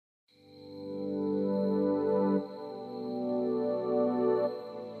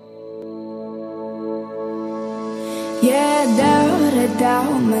Yeah, I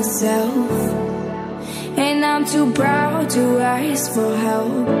doubt myself, and I'm too proud to ask for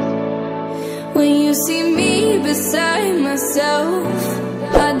help. When you see me beside myself,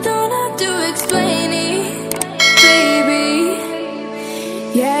 I don't have to explain it, baby.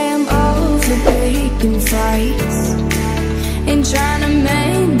 Yeah, I'm over picking fights and trying to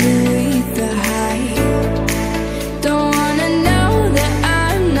mend beneath the height. Don't wanna know that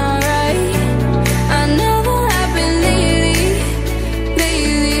I'm not right. I never have been lately,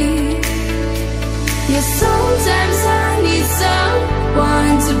 lately. Yeah, sometimes I need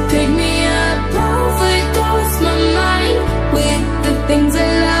someone to pick me up, overdose my mind with the things I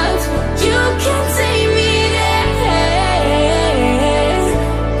love. You can take me there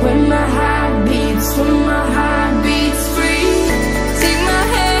when my heart beats, when my heart beats free. Take my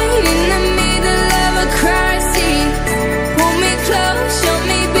hand in the middle of a crisis, pull me close, show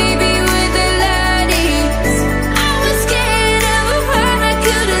me baby where the light is. I was scared of a heart I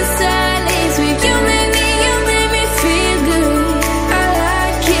couldn't silence. When you made me feel good. I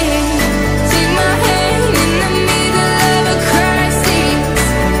like it. Take my hand in the middle of a crisis,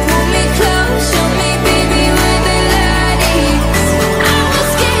 pull me close, show me baby where the light is. I was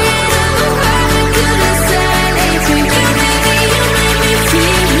scared of a heart I couldn't silence. When you made me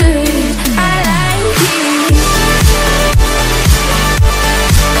feel good. I like it.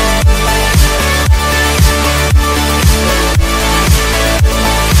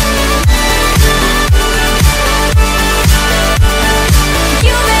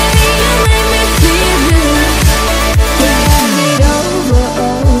 You made me feel good. Yeah,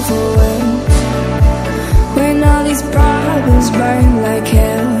 overwhelmed when all these problems burn like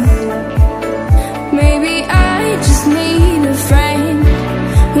hell. Maybe I just need a friend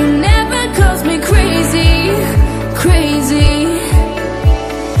who never calls me crazy, crazy.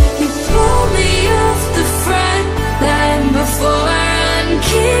 You pull me off the front line before I run,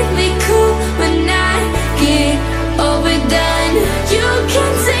 keep me cool when I get overdone. You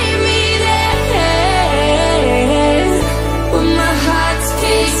can take me there when my heart's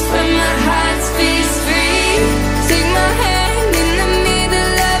peace, when my heart's peace free. Take my hand in the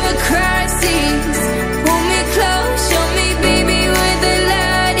middle of a crisis, pull me close, show me baby where the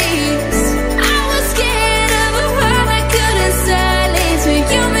light is. I was scared of a heart I couldn't silence. When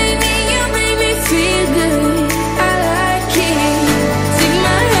you made me feel good. I like it. Take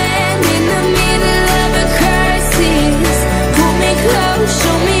my hand in the middle of a crisis, pull me close,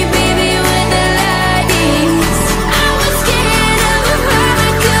 show me baby where the light is. I was scared of a heart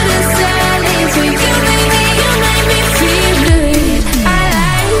I couldn't silence. When you made me feel good. I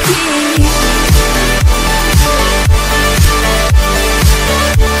like it.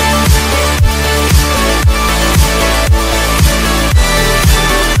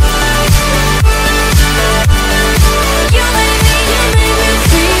 You made me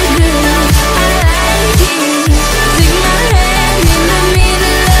feel good. I like it. Take my hand in the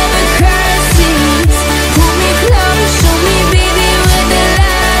middle of a crisis, pull me close, show me baby where the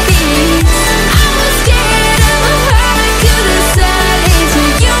light is. I was scared of a heart I couldn't silence.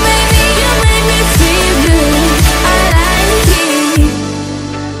 When you made me feel good. I like it.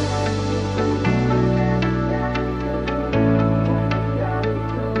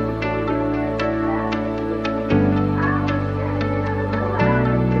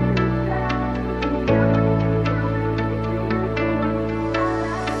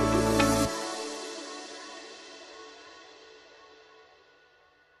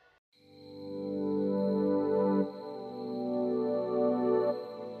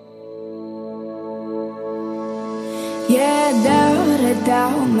 Yeah, I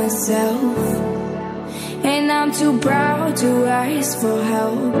doubt myself, and I'm too proud to ask for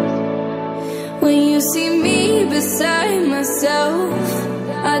help. When you see me beside myself,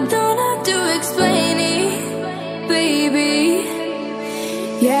 I don't have to explain it, baby.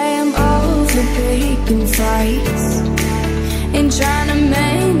 Yeah, I'm over picking fights and trying to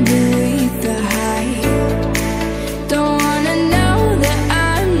mend beneath the height. Don't wanna know that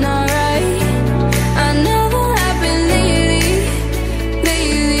I'm not right. I never have been lately,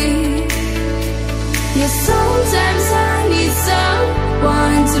 lately. Yeah, sometimes I need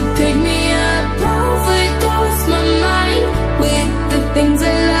someone to pick me up, overdose my mind with the things I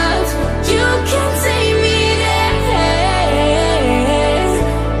love. You can take me there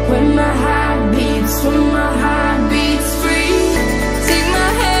when my heart beats, when my heart beats free. Take my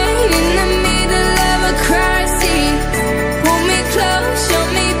hand in the middle of a crisis, pull me close, show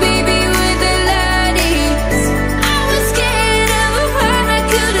me baby where the light is. I was scared of a heart I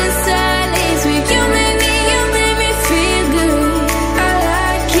couldn't silence. When you made me feel good. I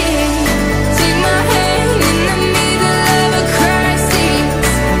like it. Take my hand in the middle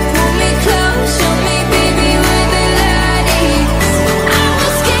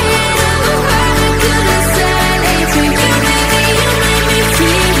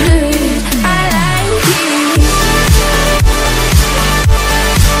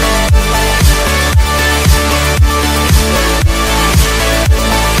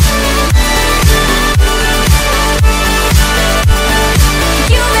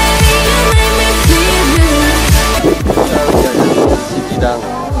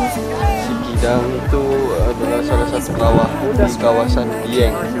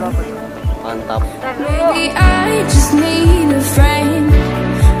Mantap. Maybe I just need a friend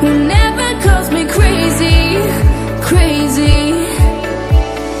who never calls me crazy, crazy.